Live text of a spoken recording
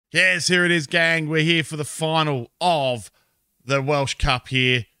Yes, here it is, gang. We're here for the final of the Welsh Cup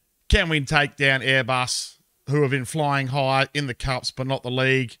here. Can we take down Airbus, who have been flying high in the Cups but not the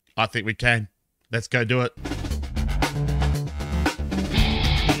league? I think we can. Let's go do it.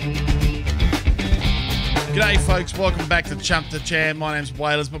 G'day, folks. Welcome back to Chump to Champ. My name's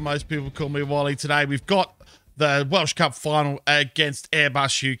Whalers, but most people call me Wally. Today we've got the Welsh Cup final against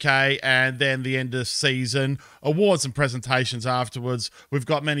Airbus UK, and then the end of season awards and presentations afterwards. We've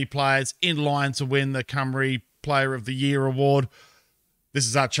got many players in line to win the Cymru Player of the Year award. This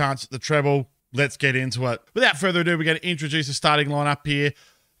is our chance at the treble. Let's get into it. Without further ado, we're going to introduce the starting lineup here.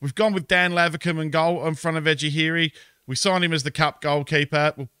 We've gone with Dan Lavercombe in goal in front of Ejihiri. We signed him as the Cup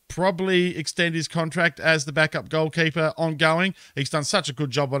goalkeeper. We'll probably extend his contract as the backup goalkeeper ongoing. He's done such a good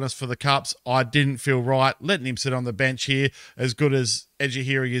job on us for the Cups. I didn't feel right letting him sit on the bench here. As good as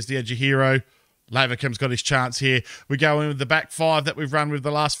Ejihiri is the Ejihiro, Lavercombe's got his chance here. We go in with the back five that we've run with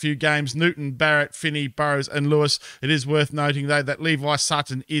the last few games. Newton, Barrett, Finney, Burrows and Lewis. It is worth noting, though, that Levi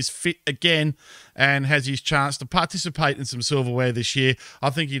Sutton is fit again and has his chance to participate in some silverware this year.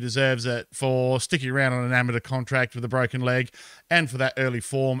 I think he deserves it for sticking around on an amateur contract with a broken leg and for that early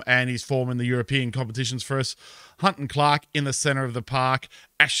form and his form in the European competitions for us. Hunt and Clark in the centre of the park.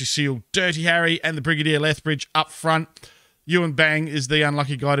 Ashley Seal, Dirty Harry and the Brigadier Lethbridge up front. Ewan Bang is the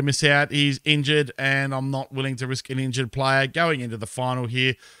unlucky guy to miss out. He's injured, and I'm not willing to risk an injured player going into the final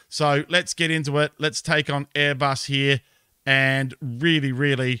here. So let's get into it. Let's take on Airbus here, and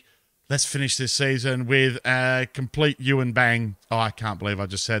really, let's finish this season with a complete Ewan Bang. Oh, I can't believe I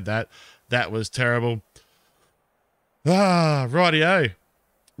just said that. That was terrible. Rightio.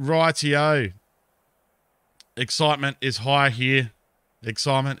 Excitement is high here.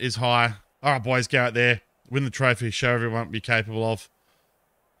 Excitement is high. All right, boys, go out there. Win the trophy, show everyone what you're capable of.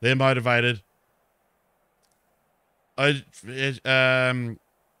 They're motivated. Look. The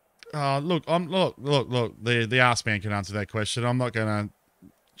arse man can answer that question. I'm not going to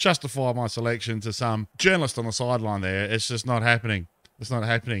justify my selection to some journalist on the sideline there. It's just not happening. It's not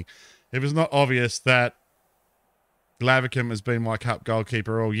happening. If it's not obvious that Lavercombe has been my Cup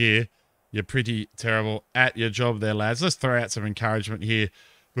goalkeeper all year, you're pretty terrible at your job there, lads. Let's throw out some encouragement here.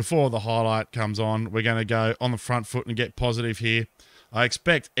 Before the highlight comes on, we're going to go on the front foot and get positive here. I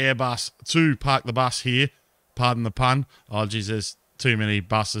expect Airbus to park the bus here. Pardon the pun. Oh, geez, there's too many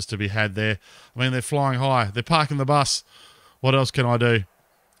buses to be had there. I mean, they're flying high. They're parking the bus. What else can I do?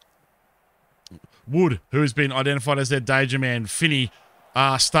 Wood, who has been identified as their danger man. Finney,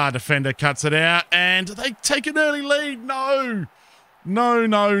 star defender, cuts it out. And they take an early lead. No,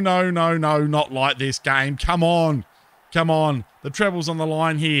 not like this game. Come on. The treble's on the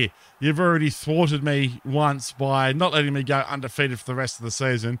line here. You've already thwarted me once by not letting me go undefeated for the rest of the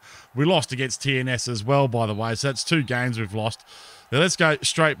season. We lost against TNS as well, by the way, so that's 2 games we've lost. Now let's go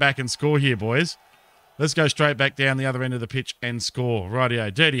straight back and score here, boys. Let's go straight back down the other end of the pitch and score.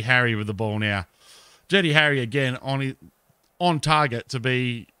 Rightio, Dirty Harry with the ball now. Dirty Harry again on target to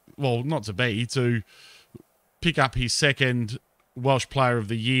be, well, not to be, to pick up his second Welsh Player of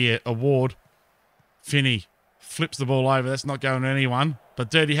the Year award. Finney flips the ball over. That's not going to anyone. But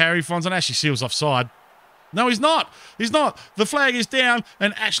Dirty Harry finds an Ashley Seal's offside. No, he's not. He's not. The flag is down.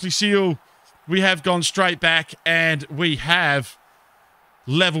 And Ashley Seal, we have gone straight back. And we have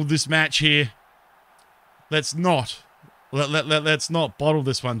leveled this match here. Let's not bottle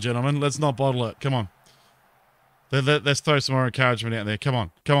this one, gentlemen. Let's not bottle it. Come on. Let's throw some more encouragement out there. Come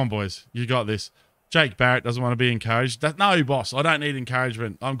on, boys. You got this. Jake Barrett doesn't want to be encouraged. No, boss. I don't need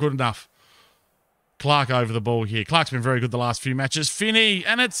encouragement. I'm good enough. Clark over the ball here. Clark's been very good the last few matches. Finney,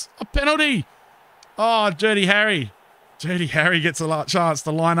 and it's a penalty. Oh, Dirty Harry. Dirty Harry gets a chance to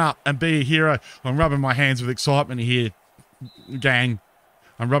line up and be a hero. I'm rubbing my hands with excitement here, gang.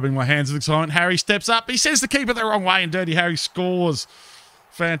 I'm rubbing my hands with excitement. Harry steps up. He sends the keeper the wrong way, and Dirty Harry scores.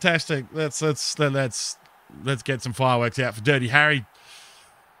 Fantastic. Let's get some fireworks out for Dirty Harry.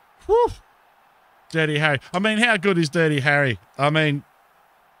 Whew. Dirty Harry. I mean, how good is Dirty Harry? I mean,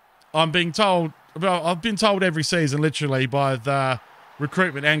 I've been told every season, literally, by the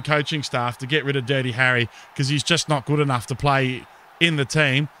recruitment and coaching staff to get rid of Dirty Harry because he's just not good enough to play in the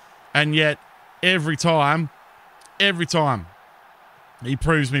team. And yet, every time, he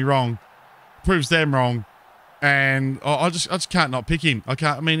proves me wrong, proves them wrong. And I just can't not pick him.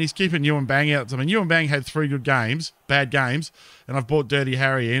 I mean, he's keeping Ewan Bang out. I mean, Ewan Bang had 3 bad games, and I've brought Dirty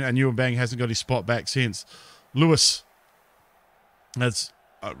Harry in, and Ewan Bang hasn't got his spot back since. Lewis, that's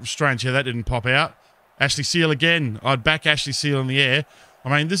strange how that didn't pop out. Ashley Seal again. I'd back Ashley Seal in the air.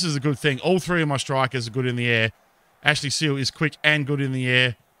 I mean, this is a good thing. All 3 of my strikers are good in the air. Ashley Seal is quick and good in the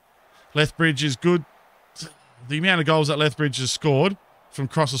air. Lethbridge is good. The amount of goals that Lethbridge has scored from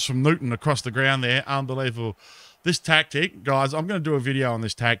crosses from Newton across the ground there. Unbelievable. This tactic, guys, I'm going to do a video on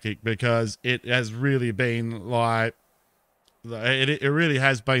this tactic because it has really been like, it really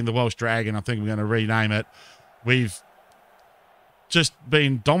has been the Welsh Dragon. I think we're going to rename it. We've just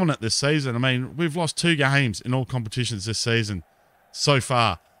been dominant this season. I mean, we've lost 2 games in all competitions this season so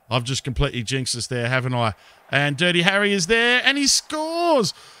far. I've just completely jinxed us there, haven't I? And Dirty Harry is there, and he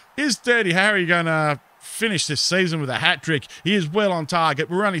scores. Is Dirty Harry going to finish this season with a hat-trick? He is well on target.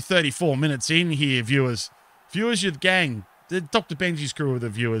 We're only 34 minutes in here, viewers. Viewers, you're the gang. Dr. Benji's crew are the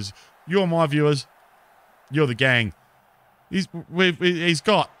viewers. You're my viewers. You're the gang. He's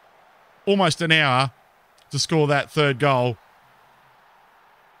got almost an hour to score that 3rd goal.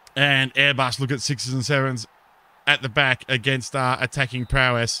 And Airbus look at 6s and 7s at the back against attacking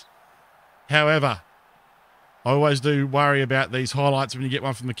prowess. However, I always do worry about these highlights when you get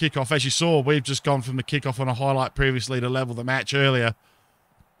one from the kickoff. As you saw, we've just gone from the kickoff on a highlight previously to level the match earlier.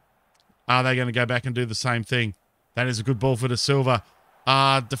 Are they going to go back and do the same thing? That is a good ball for De Silva.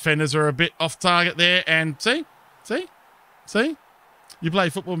 Defenders are a bit off target there. And see? You play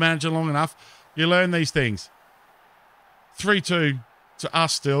Football Manager long enough, you learn these things. 3-2 to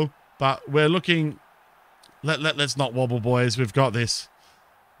us still, but we're looking... Let's not wobble, boys. We've got this.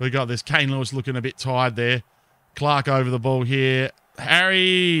 We've got this. Kane Lewis looking a bit tired there. Clark over the ball here.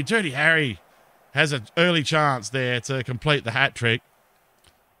 Dirty Harry has an early chance there to complete the hat-trick.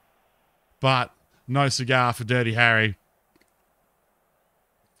 But no cigar for Dirty Harry.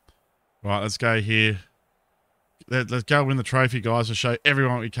 Right, let's go here. Let's go win the trophy, guys, and show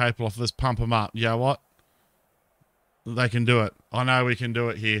everyone what we're capable of. Let's pump them up. You know what? They can do it. I know we can do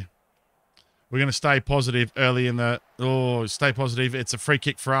it here. We're going to stay positive early in the... Oh, stay positive. It's a free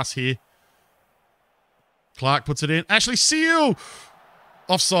kick for us here. Clark puts it in. Ashley Seal!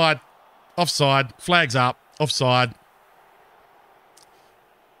 Offside. Offside. Flags up. Offside.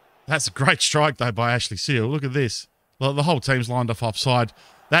 That's a great strike, though, by Ashley Seal. Look at this. The whole team's lined up offside.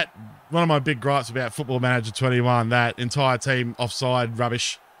 One of my big gripes about Football Manager 21, that entire team offside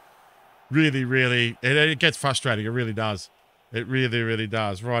rubbish. Really, really... It gets frustrating. It really does. It really, really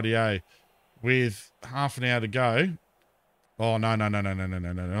does. Rightio. With half an hour to go. Oh, no.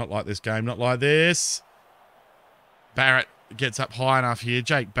 Not like this game. Not like this. Barrett gets up high enough here.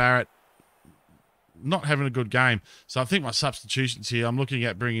 Jake Barrett not having a good game. So I think my substitutions here, I'm looking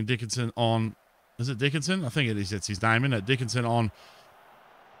at bringing Dickinson on. Is it Dickinson? I think it is. That's his name, isn't it? Dickinson on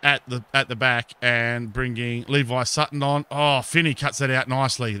at the back and bringing Levi Sutton on. Oh, Finney cuts that out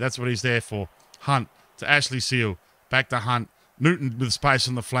nicely. That's what he's there for. Hunt to Ashley Seal. Back to Hunt. Newton with space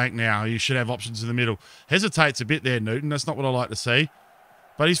on the flank now. You should have options in the middle. Hesitates a bit there, Newton. That's not what I like to see.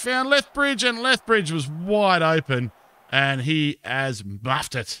 But he's found Lethbridge, and Lethbridge was wide open, and he has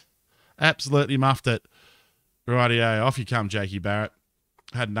muffed it. Absolutely muffed it. Rightio. Off you come, Jakey Barrett.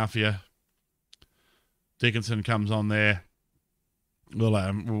 Had enough of you. Dickinson comes on there.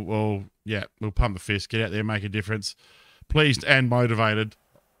 We'll pump the fist. Get out there, make a difference. Pleased and motivated.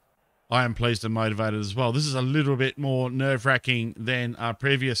 I am pleased and motivated as well. This is a little bit more nerve-wracking than our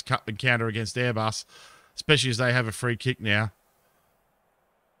previous cup encounter against Airbus, especially as they have a free kick now.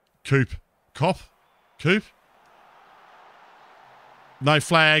 Coop. No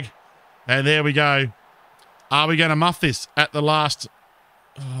flag. And there we go. Are we going to muff this at the last?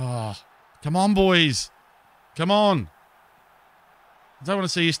 Oh, come on, boys. Come on. I don't want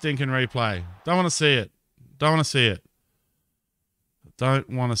to see you stinking replay. Don't want to see it. Don't want to see it. Don't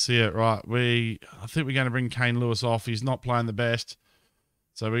want to see it. Right. I think we're going to bring Kane Lewis off. He's not playing the best.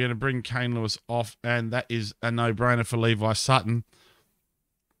 So we're going to bring Kane Lewis off, and that is a no-brainer for Levi Sutton.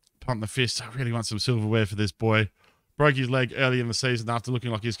 Pump the fist. I really want some silverware for this boy. Broke his leg early in the season after looking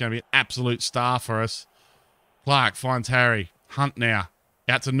like he's going to be an absolute star for us. Clark finds Harry. Hunt now.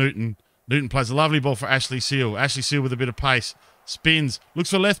 Out to Newton. Newton plays a lovely ball for Ashley Seal. Ashley Seal with a bit of pace. Spins. Looks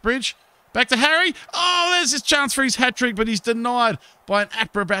for Lethbridge. Back to Harry. Oh, there's his chance for his hat-trick, but he's denied by an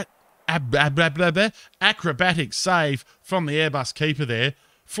acrobatic save from the Airbus keeper there.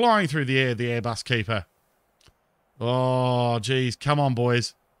 Flying through the air, the Airbus keeper. Oh, geez. Come on,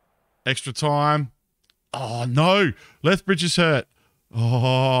 boys. Extra time. Oh, no. Lethbridge is hurt.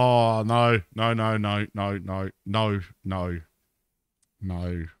 Oh, no.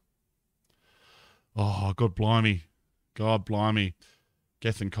 Oh, God blimey. God blimey.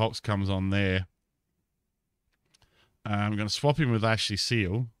 Gethin Cox comes on there. I'm going to swap him with Ashley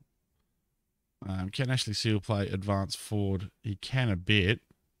Seal. Can Ashley Seal play advanced forward? He can a bit.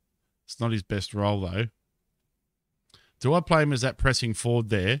 It's not his best role, though. Do I play him as that pressing forward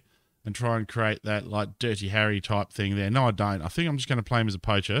there and try and create that, like, Dirty Harry type thing there? No, I don't. I think I'm just going to play him as a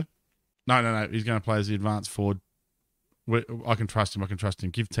poacher. No. He's going to play as the advanced forward. I can trust him. I can trust him.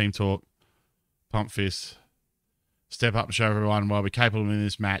 Give team talk. Pump fist. Step up and show everyone why we're capable in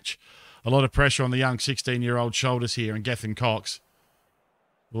this match. A lot of pressure on the young 16-year-old shoulders here and Gethin Cox.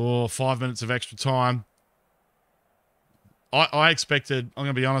 Oh, 5 minutes of extra time. I expected, I'm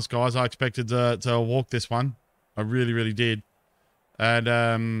going to be honest, guys, I expected to walk this one. I really, really did.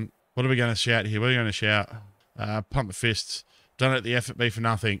 And what are we going to shout here? What are we going to shout? Pump the fists. Don't let the effort be for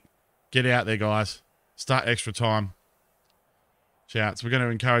nothing. Get out there, guys. Start extra time. Shouts. We're going to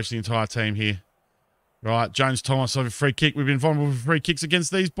encourage the entire team here. Right, Jones Thomas over free kick. We've been vulnerable for free kicks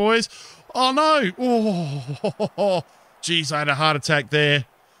against these boys. Oh, no. Oh, geez, I had a heart attack there.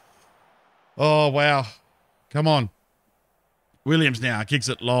 Oh, wow. Come on. Williams now kicks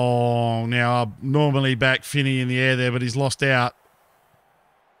it long. Now, normally back Finney in the air there, but he's lost out.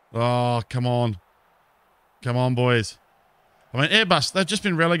 Oh, come on. Come on, boys. I mean, Airbus, they've just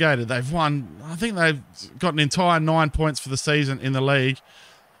been relegated. They've won. I think they've got an entire 9 points for the season in the league.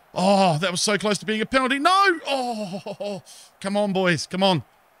 Oh, that was so close to being a penalty. No! Oh, come on, boys. Come on.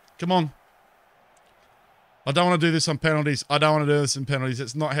 Come on. I don't want to do this on penalties. I don't want to do this on penalties.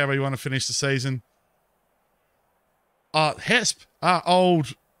 It's not how we want to finish the season. Hesp, our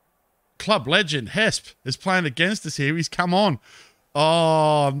old club legend, Hesp, is playing against us here. He's come on.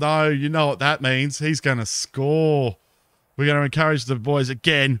 Oh, no, you know what that means. He's going to score. We're going to encourage the boys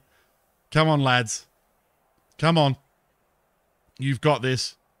again. Come on, lads. Come on. You've got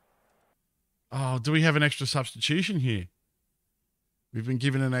this. Oh, do we have an extra substitution here? We've been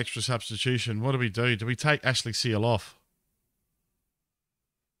given an extra substitution. What do we do? Do we take Ashley Seal off?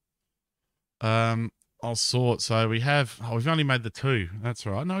 I'll sort. So we have... Oh, we've only made the 2. That's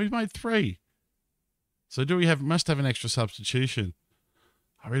right. No, we've made 3. So do we have... Must have an extra substitution.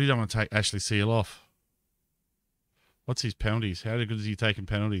 I really don't want to take Ashley Seal off. What's his penalties? How good is he taking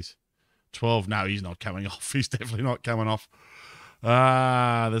penalties? 12. No, he's not coming off. He's definitely not coming off.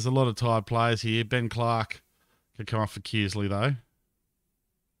 There's a lot of tired players here. Ben Clark could come off for Kearsley, though.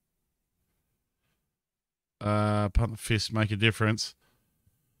 Pump the fist, make a difference.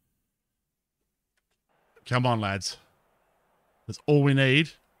 Come on, lads. That's all we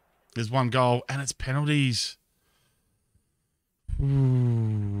need. There's one goal, and it's penalties.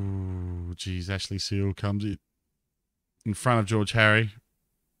 Ooh, geez, Ashley Seal comes in front of George Harry.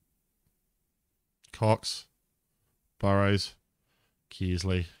 Cox. Burrows.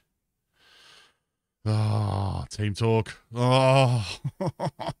 Kearsley. Oh, team talk. Oh.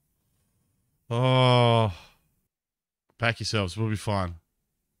 Oh. Pack yourselves. We'll be fine.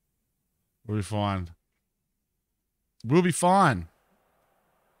 We'll be fine. We'll be fine.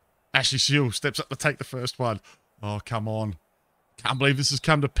 Ashley Seal steps up to take the first one. Oh, come on. Can't believe this has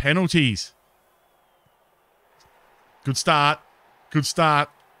come to penalties. Good start. Good start.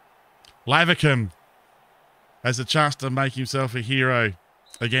 Lavercombe has a chance to make himself a hero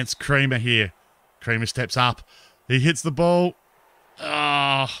against Creamer here. Creamer steps up. He hits the ball.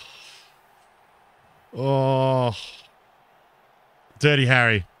 Oh. Oh. Dirty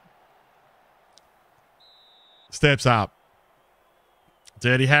Harry. Steps up.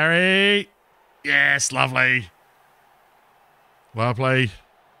 Dirty Harry. Yes, lovely. Well played.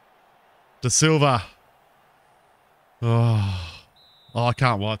 De Silva. Oh. Oh, I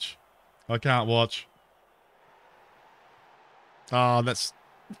can't watch. I can't watch. Oh, that's...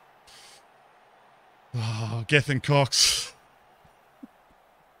 Oh, Gethin Cox.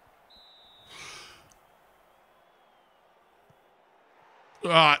 All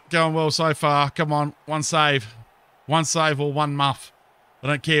right, going well so far. Come on, one save. One save or one muff. I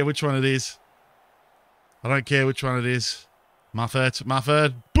don't care which one it is. I don't care which one it is.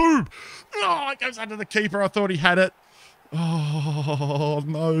 Mufford. Boom! Oh, it goes under the keeper. I thought he had it. Oh,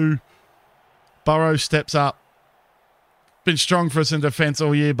 no. Burrows steps up. Been strong for us in defence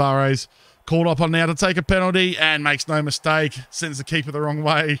all year, Burrows. Called up on now to take a penalty and makes no mistake. Sends the keeper the wrong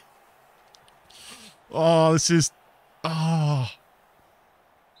way. Oh, this is... Oh.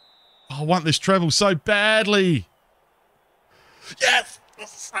 I want this treble so badly. Yes!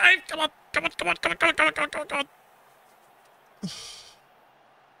 Save! Come on! Come on! Come on! Come on! Come on! Come on! Come on! Come on! Come on!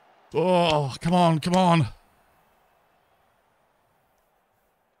 Oh, come on! Come on!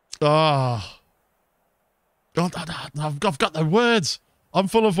 Oh. God, I've got the words. I'm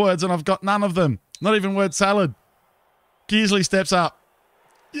full of words and I've got none of them. Not even word salad. Kearsley steps up.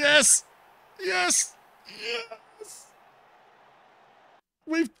 Yes! Yes! Yes!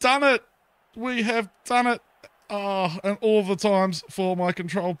 We've done it. We have done it. Oh, and all the times for my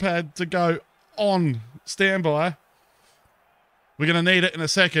control pad to go on standby. We're going to need it in a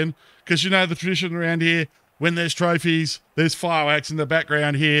second because you know the tradition around here, when there's trophies, there's fireworks in the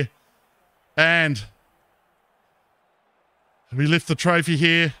background here. And We lift the trophy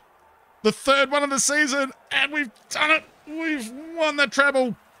here. The third one of the season, and we've done it. We've won the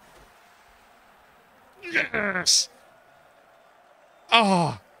treble. Yes.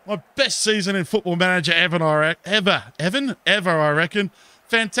 Oh, my best season in Football Manager ever, I reckon.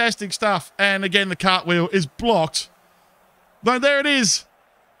 Fantastic stuff. And again, the cartwheel is blocked. No, there it is.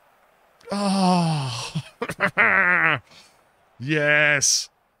 Oh, yes.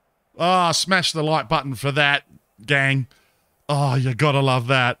 Oh, smash the like button for that, gang. Oh, you gotta love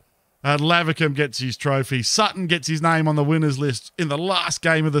that. Lavicum gets his trophy. Sutton gets his name on the winners list in the last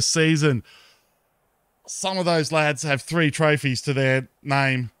game of the season. Some of those lads have 3 trophies to their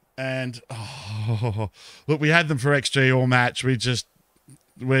name, and look, we had them for XG all match.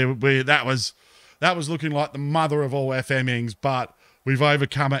 That was looking like the mother of all FMings, but we've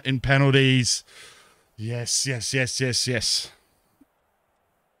overcome it in penalties. Yes.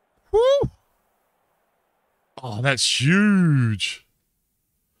 Woo! Oh, that's huge.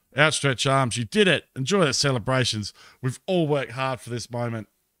 Outstretched arms. You did it. Enjoy the celebrations. We've all worked hard for this moment.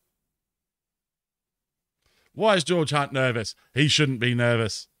 Why is George Hunt nervous? He shouldn't be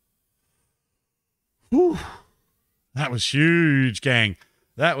nervous. Whew. That was huge, gang.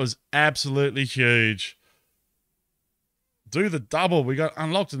 That was absolutely huge. Do the double. We got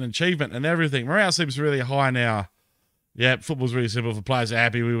unlocked an achievement and everything. Morale seems really high now. Yeah, football's really simple. For players are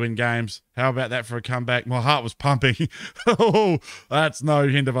happy, we win games. How about that for a comeback? My heart was pumping. Oh, that's no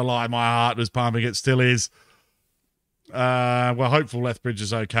hint of a lie. My heart was pumping. It still is. Well, hopeful Lethbridge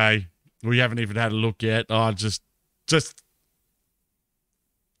is okay. We haven't even had a look yet. Oh, just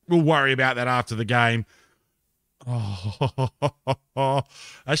we'll worry about that after the game. Oh,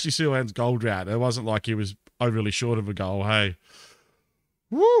 actually, Sealand's goal drought. It wasn't like he was overly short of a goal. Hey,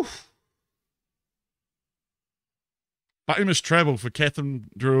 woo! Famous treble for Cefn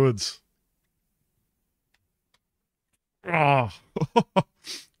Druids. Oh,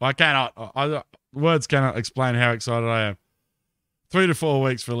 words cannot explain how excited I am. 3 to 4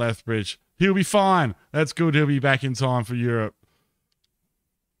 weeks for Lethbridge. He'll be fine. That's good. He'll be back in time for Europe.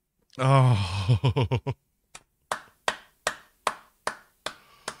 Oh.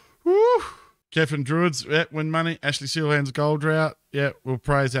 Woo. Cefn Druids, win money. Ashley Sealhand's goal drought. Yeah, we'll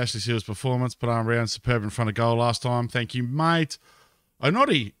praise Ashley Seal's performance. Put arm round, superb in front of goal last time. Thank you, mate.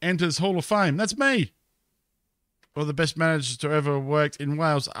 Onodi enters Hall of Fame. That's me. One of the best managers to ever worked in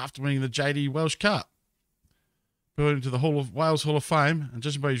Wales after winning the JD Welsh Cup. Put into the Wales Hall of Fame, and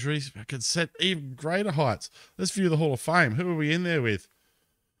just by his reason, I could set even greater heights. Let's view the Hall of Fame. Who are we in there with?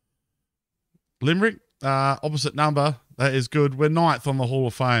 Limerick, opposite number. That is good. We're 9th on the Hall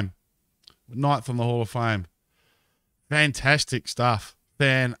of Fame. 9th on the Hall of Fame. Fantastic stuff.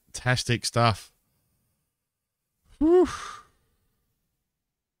 Fantastic stuff. Whew.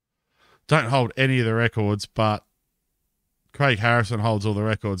 Don't hold any of the records, but Craig Harrison holds all the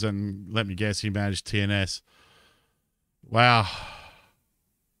records, and let me guess, he managed TNS. Wow.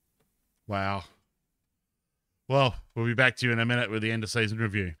 Well, we'll be back to you in a minute with the end of season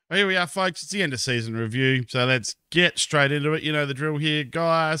review. Here we are, folks. It's the end of season review. So let's get straight into it. You know the drill here,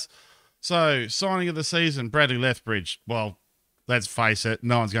 guys. So, signing of the season, Bradley Lethbridge. Well, let's face it,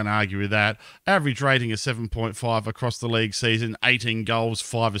 no one's going to argue with that. Average rating is 7.5 across the league season, 18 goals,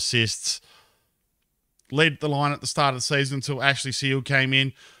 5 assists. Led the line at the start of the season until Ashley Seal came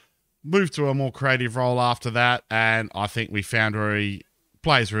in. Moved to a more creative role after that, and I think we found where he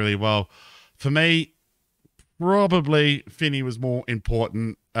plays really well. For me, probably Finney was more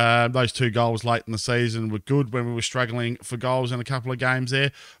important. Those 2 goals late in the season were good when we were struggling for goals in a couple of games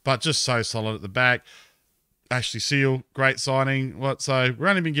there, but just so solid at the back. Ashley Seal, great signing. So we're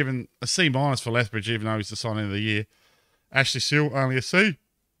only been given a C- for Lethbridge, even though he's the signing of the year. Ashley Seal, only a C.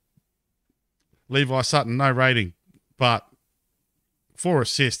 Levi Sutton, no rating, but 4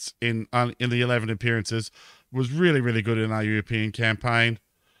 assists in the 11 appearances. Was really, really good in our European campaign.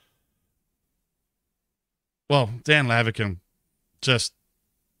 Well, Dan Lavicum, just,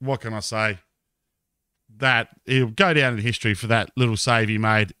 what can I say? That he'll go down in history for that little save he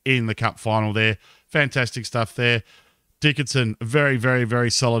made in the cup final there. Fantastic stuff there. Dickinson, very, very,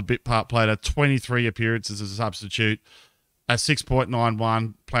 very solid bit part player. 23 appearances as a substitute. A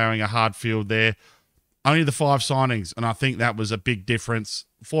 6.91, playing a hard field there. Only the 5 signings, and I think that was a big difference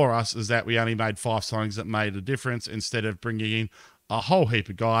for us, is that we only made 5 signings that made a difference instead of bringing in a whole heap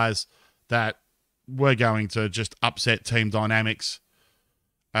of guys that were going to just upset team dynamics.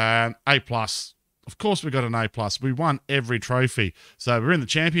 A+. Of course we got an A+. We won every trophy. So we're in the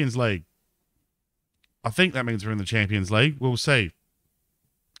Champions League. I think that means we're in the Champions League. We'll see.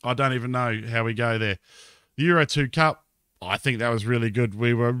 I don't even know how we go there. The Euro 2 Cup, I think that was really good.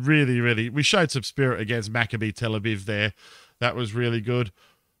 We were we showed some spirit against Maccabi Tel Aviv there. That was really good.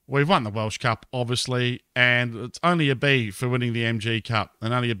 We've won the Welsh Cup, obviously, and it's only a B for winning the MG Cup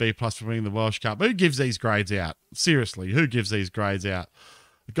and only a B plus for winning the Welsh Cup. Who gives these grades out? Seriously, who gives these grades out?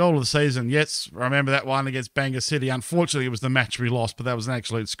 The goal of the season, yes, remember that one against Bangor City. Unfortunately, it was the match we lost, but that was an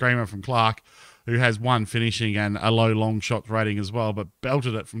absolute screamer from Clark, who has one finishing and a low long shot rating as well, but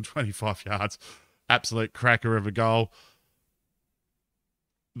belted it from 25 yards. Absolute cracker of a goal.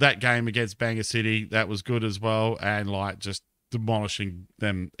 That game against Bangor City, that was good as well, and like just demolishing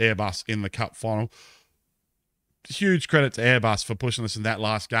them Airbus in the cup final. Huge credit to Airbus for pushing us in that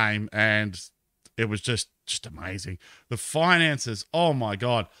last game, and it was just amazing. The finances, oh my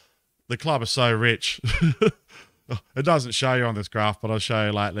God, the club is so rich. It doesn't show you on this graph, but I'll show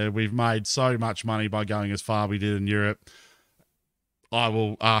you later. We've made so much money by going as far we did in Europe. I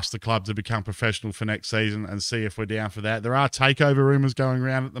will ask the club to become professional for next season and see if we're down for that. There are takeover rumours going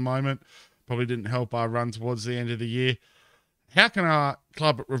around at the moment. Probably didn't help our run towards the end of the year. How can our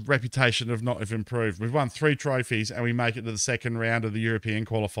club reputation have not have improved? We've won 3 trophies and we make it to the second round of the European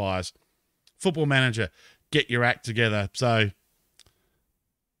qualifiers. Football Manager, get your act together. So,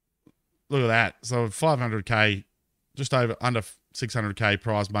 look at that. So, 500k, just under 600k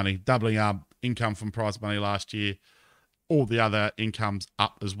prize money, doubling our income from prize money last year. All the other incomes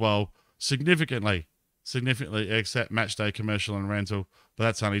up as well, significantly, except match day commercial and rental. But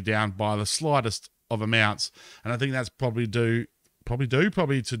that's only down by the slightest of amounts, and I think that's probably to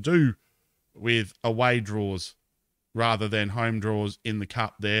do with away draws rather than home draws in the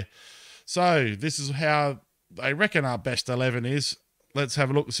cup there. So this is how they reckon our best 11 is. Let's have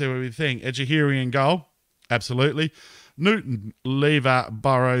a look and see what we think. Ejahiri in goal, absolutely. Newton, Lever,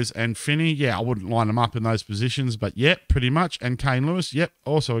 Burrows, and Finney. Yeah, I wouldn't line them up in those positions, but yep, pretty much. And Kane Lewis, yep,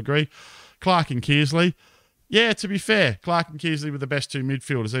 also agree. Clark and Kearsley. Yeah, to be fair, Clark and Kearsley were the best 2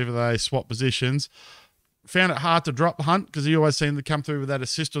 midfielders, even though they swap positions. Found it hard to drop Hunt because he always seemed to come through with that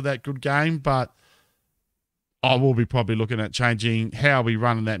assist or that good game, but I will be probably looking at changing how we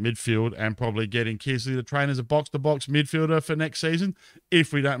run in that midfield and probably getting Kearsley to train as a box-to-box midfielder for next season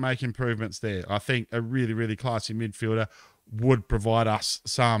if we don't make improvements there. I think a really, really classy midfielder would provide us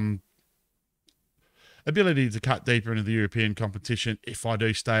some ability to cut deeper into the European competition if I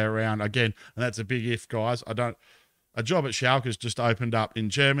do stay around again. And that's a big if, guys. A job at Schalke's just opened up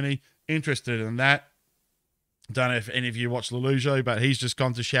in Germany. Interested in that. Don't know if any of you watch Lelujo, but he's just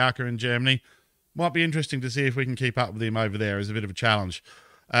gone to Schalke in Germany. Might be interesting to see if we can keep up with him over there as a bit of a challenge.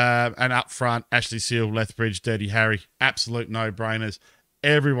 And up front, Ashley Seal, Lethbridge, Dirty Harry. Absolute no-brainers.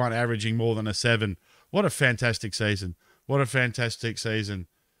 Everyone averaging more than a 7. What a fantastic season. What a fantastic season.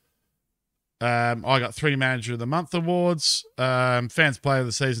 I got 3 Manager of the Month awards. Fans Player of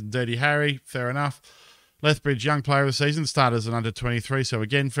the Season, Dirty Harry. Fair enough. Lethbridge, Young Player of the Season. Started as an under-23, so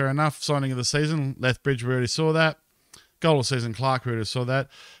again, fair enough. Signing of the season, Lethbridge, we already saw that. Goal of the season, Clark, we already saw that.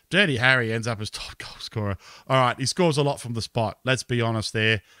 Dirty Harry ends up as top goal scorer. All right, he scores a lot from the spot. Let's be honest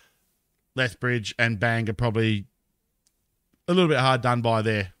there. Lethbridge and Bang are probably a little bit hard done by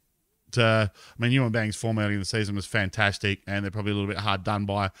there. Ewan Bang's form early in the season was fantastic, and they're probably a little bit hard done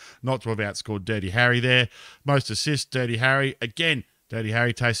by not to have outscored Dirty Harry there. Most assists, Dirty Harry. Again, Dirty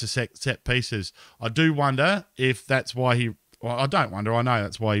Harry takes the set pieces. I do wonder if that's why I don't wonder. I know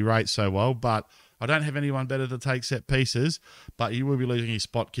that's why he rates so well, but I don't have anyone better to take set pieces, but he will be losing his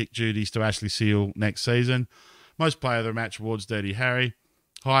spot kick duties to Ashley Seal next season. Most player of the match awards, Dirty Harry.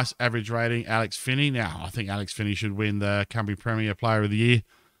 Highest average rating, Alex Finney. Now, I think Alex Finney should win the Cymru Premier Player of the Year,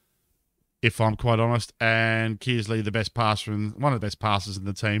 if I'm quite honest. And Kearsley, the best passer, one of the best passers in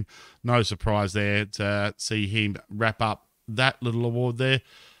the team. No surprise there to see him wrap up that little award there.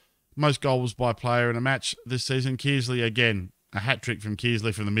 Most goals by player in a match this season, Kearsley again. A hat-trick from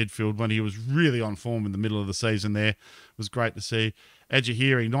Kearsley from the midfield when he was really on form in the middle of the season there. It was great to see.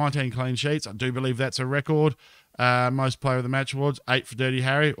 Ejahiri, 19 clean sheets. I do believe that's a record. Most player of the match awards, 8 for Dirty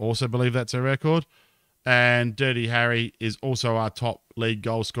Harry. Also believe that's a record. And Dirty Harry is also our top league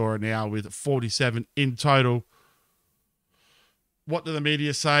goal scorer now with 47 in total. What do the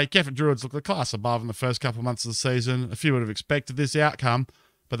media say? Cefn Druids look a class above in the first couple of months of the season. A few would have expected this outcome,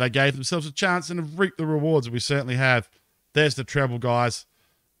 but they gave themselves a chance and have reaped the rewards, and we certainly have. There's the treble, guys.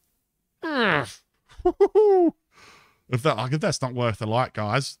 If that's not worth the like,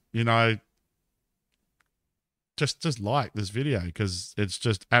 guys, just like this video, because it's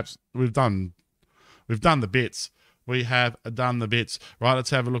just we've done the bits. We have done the bits. Right, let's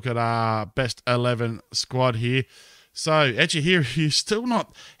have a look at our best 11 squad here. So, Ejihiri, still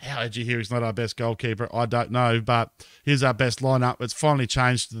not... How Ejihiri's not our best goalkeeper, I don't know. But here's our best lineup. It's finally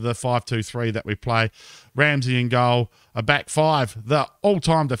changed to the 5-2-3 that we play. Ramsey in goal. A back five. The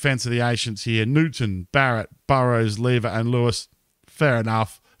all-time defence of the Ancients here. Newton, Barrett, Burrows, Lever and Lewis. Fair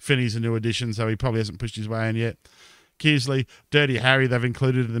enough. Finney's a new addition, so he probably hasn't pushed his way in yet. Kearsley, Dirty Harry, they've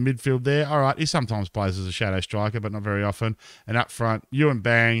included in the midfield there. All right, he sometimes plays as a shadow striker, but not very often. And up front, Ewan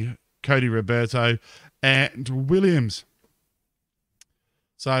Bang, Cody Roberto, and Williams.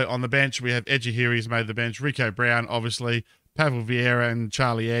 So on the bench, we have Ejihiri's made the bench. Rico Brown, obviously. Pavel Vieira and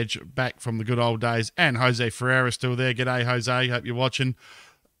Charlie Edge back from the good old days. And Jose Ferreira still there. G'day, Jose. Hope you're watching.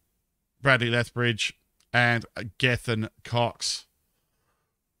 Bradley Lethbridge and Gethin Cox.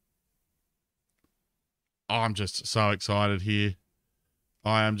 I'm just so excited here.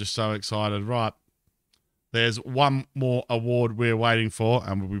 I am just so excited. Right. There's one more award we're waiting for,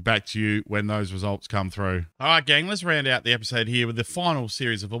 and we'll be back to you when those results come through. All right, gang, let's round out the episode here with the final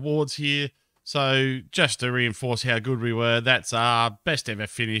series of awards here. So just to reinforce how good we were, that's our best ever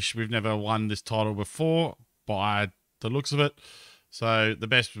finish. We've never won this title before by the looks of it. So the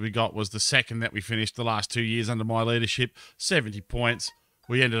best we got was the second that we finished the last 2 years under my leadership, 70 points.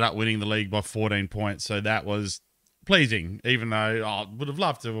 We ended up winning the league by 14 points, so that was pleasing, even though I would have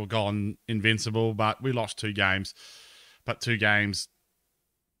loved to have gone invincible, but we lost 2 games. But 2 games,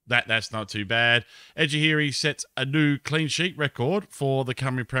 that's not too bad. Ejihiri sets a new clean sheet record for the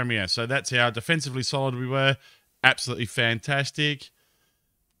Cymru Premier, so that's how defensively solid we were. Absolutely fantastic.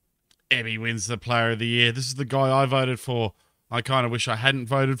 Ebby wins the Player of the Year. This is the guy I voted for. I kind of wish I hadn't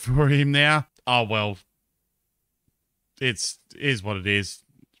voted for him now. Oh, well. It is what it is.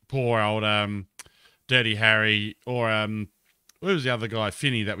 Poor old Dirty Harry, or who was the other guy,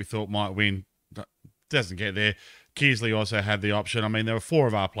 Finney, that we thought might win. Doesn't get there. Kearsley also had the option. I mean, there were 4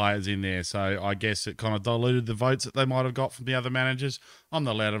 of our players in there, so I guess it kind of diluted the votes that they might have got from the other managers. I'm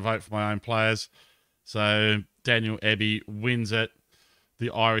not allowed to vote for my own players. So Daniel Ebby wins it.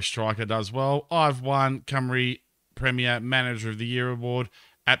 The Irish striker does well. I've won Cymru Premier Manager of the Year award.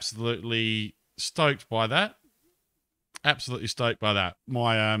 Absolutely stoked by that. Absolutely stoked by that.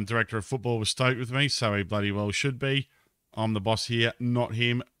 My director of football was stoked with me, so he bloody well should be. I'm the boss here, not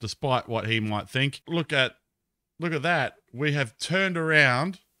him, despite what he might think. Look at that. We have turned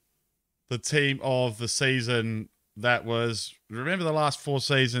around the team of the season that was, remember the last 4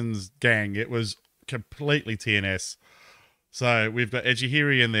 seasons, gang, it was completely TNS. So we've got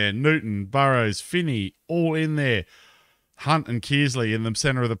Ejihiri in there, Newton, Burrows, Finney, all in there. Hunt and Kearsley in the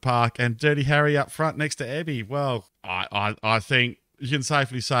centre of the park, and Dirty Harry up front next to Ebby. Well, I think you can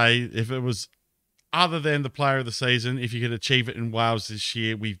safely say, if it was other than the Player of the Season, if you could achieve it in Wales this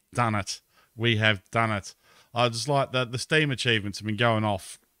year, we've done it. We have done it. I just like the Steam achievements have been going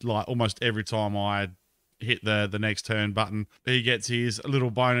off like almost every time I hit the next turn button. He gets his little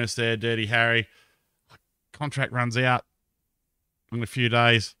bonus there, Dirty Harry. Contract runs out in a few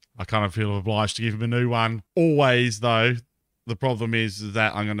days. I kind of feel obliged to give him a new one. Always, though, the problem is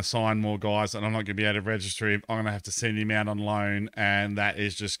that I'm going to sign more guys and I'm not going to be able to register him. I'm going to have to send him out on loan, and that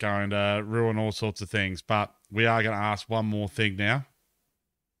is just going to ruin all sorts of things. But we are going to ask one more thing now.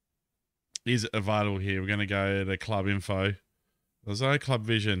 Is it available here? We're going to go to club info. There's no club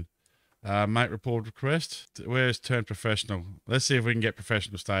vision. Mate report request. Where's turn professional? Let's see if we can get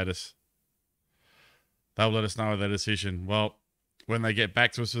professional status. They'll let us know their decision. Well, when they get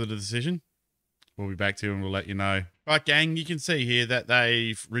back to us with the decision, we'll be back to you and we'll let you know. Right, gang, you can see here that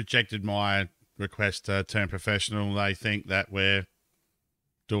they've rejected my request to turn professional. They think that we're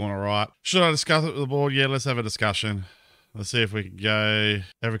doing all right. Should I discuss it with the board? Yeah, let's have a discussion. Let's see if we can go.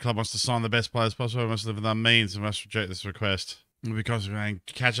 Every club wants to sign the best players possible. We must live within means and must reject this request. Because we're going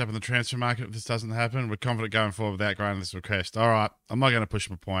to catch up in the transfer market if this doesn't happen, we're confident going forward without granting this request. All right, I'm not going to push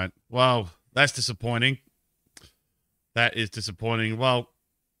my point. Well, that's disappointing. That is disappointing. Well,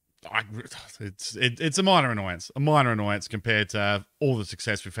 it's a minor annoyance compared to all the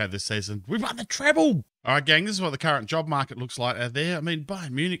success we've had this season. We won the treble. All right, gang, this is what the current job market looks like out there. I mean,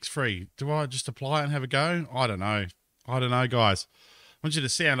 Bayern Munich's free. Do I just apply and have a go? I don't know. Guys. I want you to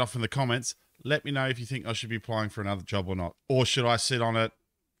sound off in the comments. Let me know if you think I should be applying for another job or not. Or should I sit on it,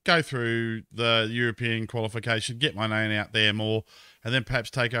 go through the European qualification, get my name out there more, and then perhaps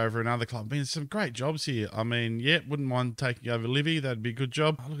take over another club. I mean, there's some great jobs here. I mean, yeah, wouldn't mind taking over Livy. That'd be a good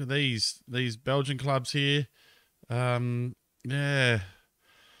job. Oh, look at these Belgian clubs here. Yeah.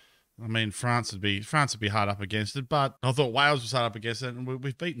 I mean, France would be hard up against it, but I thought Wales was hard up against it, and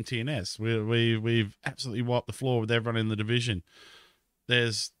we've beaten TNS. We've absolutely wiped the floor with everyone in the division.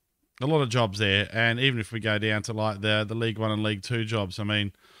 There's a lot of jobs there, and even if we go down to like the League 1 and League 2 jobs, I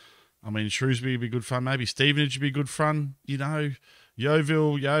mean, I mean, Shrewsbury would be good fun. Maybe Stevenage would be good fun. You know,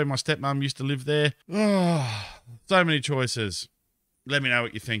 Yeovil, my stepmum used to live there. Oh, so many choices. Let me know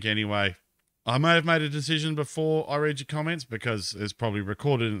what you think anyway. I may have made a decision before I read your comments because it's probably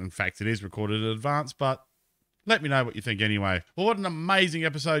recorded. In fact, it is recorded in advance, but let me know what you think anyway. Well, what an amazing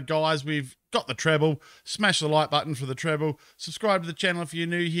episode, guys. We've got the treble. Smash the like button for the treble. Subscribe to the channel if you're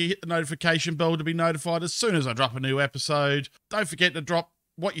new here. Hit the notification bell to be notified as soon as I drop a new episode. Don't forget to drop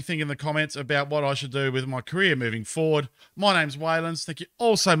what you think in the comments about what I should do with my career moving forward. My name's Waylands. Thank you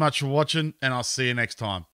all so much for watching, and I'll see you next time.